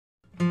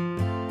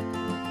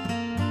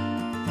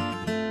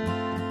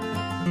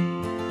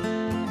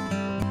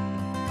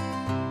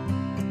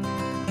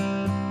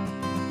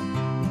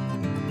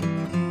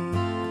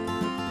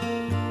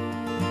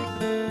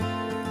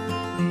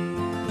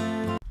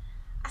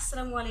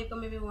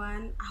Assalamualaikum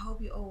everyone. I hope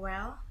you're all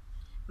well.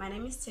 My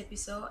name is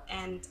Tepiso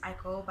and I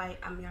go by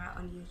Amira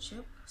on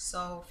YouTube.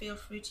 So feel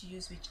free to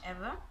use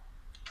whichever.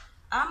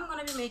 I'm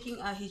gonna be making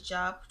a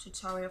hijab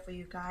tutorial for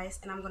you guys,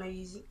 and I'm gonna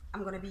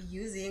be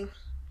using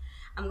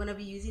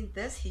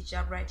this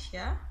hijab right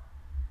here.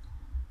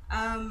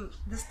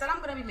 The style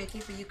I'm gonna be making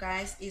for you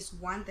guys is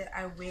one that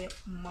I wear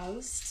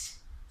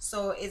most.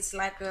 So it's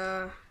like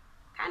a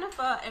kind of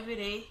a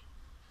everyday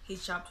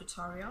hijab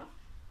tutorial.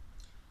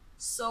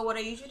 So what I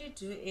usually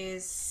do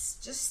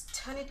is just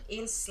turn it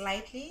in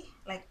slightly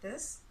like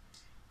this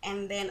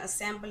and then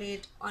assemble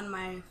it on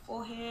my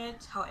forehead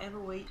however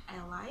way I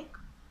like,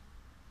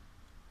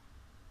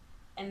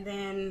 and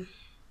then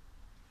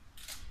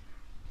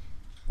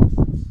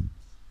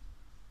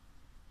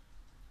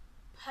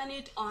pin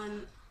it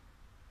on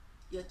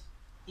your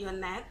your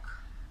neck.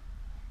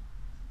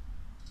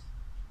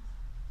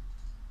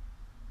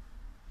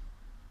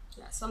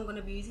 Yeah, so I'm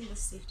gonna be using the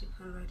safety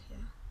pin right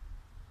here.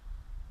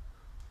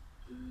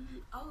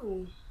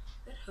 Oh,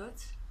 that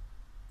hurts.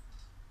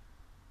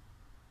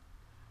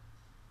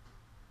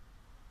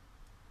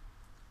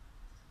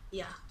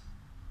 Yeah,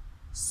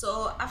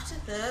 so after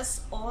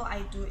this all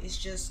I do is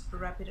just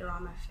wrap it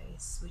around my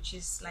face, which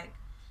is like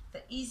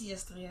the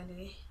easiest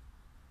really.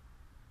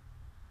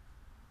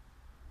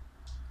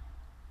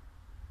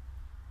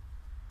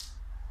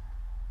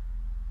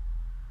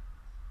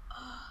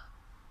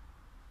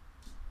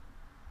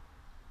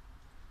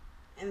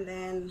 And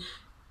then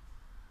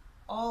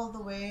all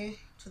the way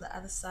to the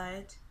other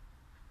side,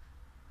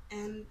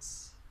 and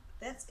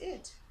that's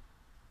it.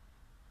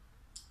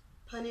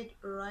 Pin it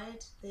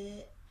right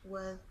there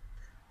with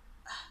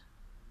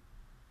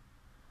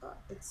oh,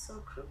 it's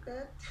so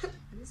crooked.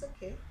 It is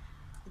okay,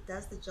 it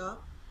does the job.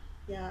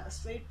 Yeah, a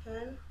straight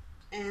pin,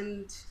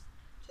 and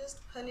just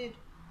pin it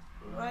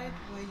right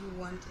where you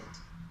want it.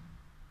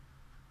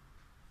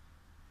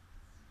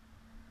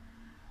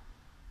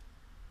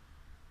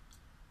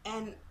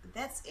 And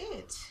that's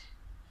it.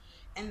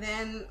 And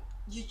then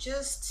you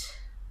just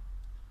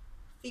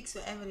fix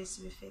whatever needs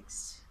to be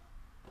fixed,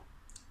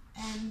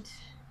 and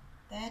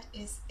that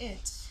is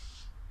it.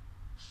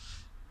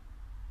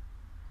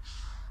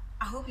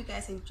 I hope you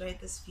guys enjoyed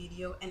this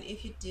video, and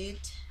if you did,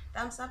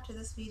 thumbs up to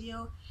this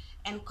video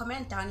and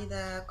comment down in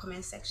the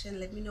comment section.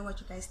 Let me know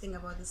what you guys think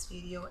about this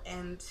video.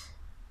 And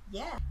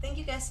yeah, thank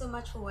you guys so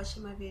much for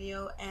watching my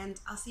video, and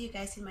I'll see you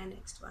guys in my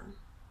next one.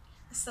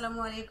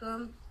 Assalamu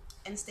alaikum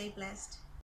and stay blessed.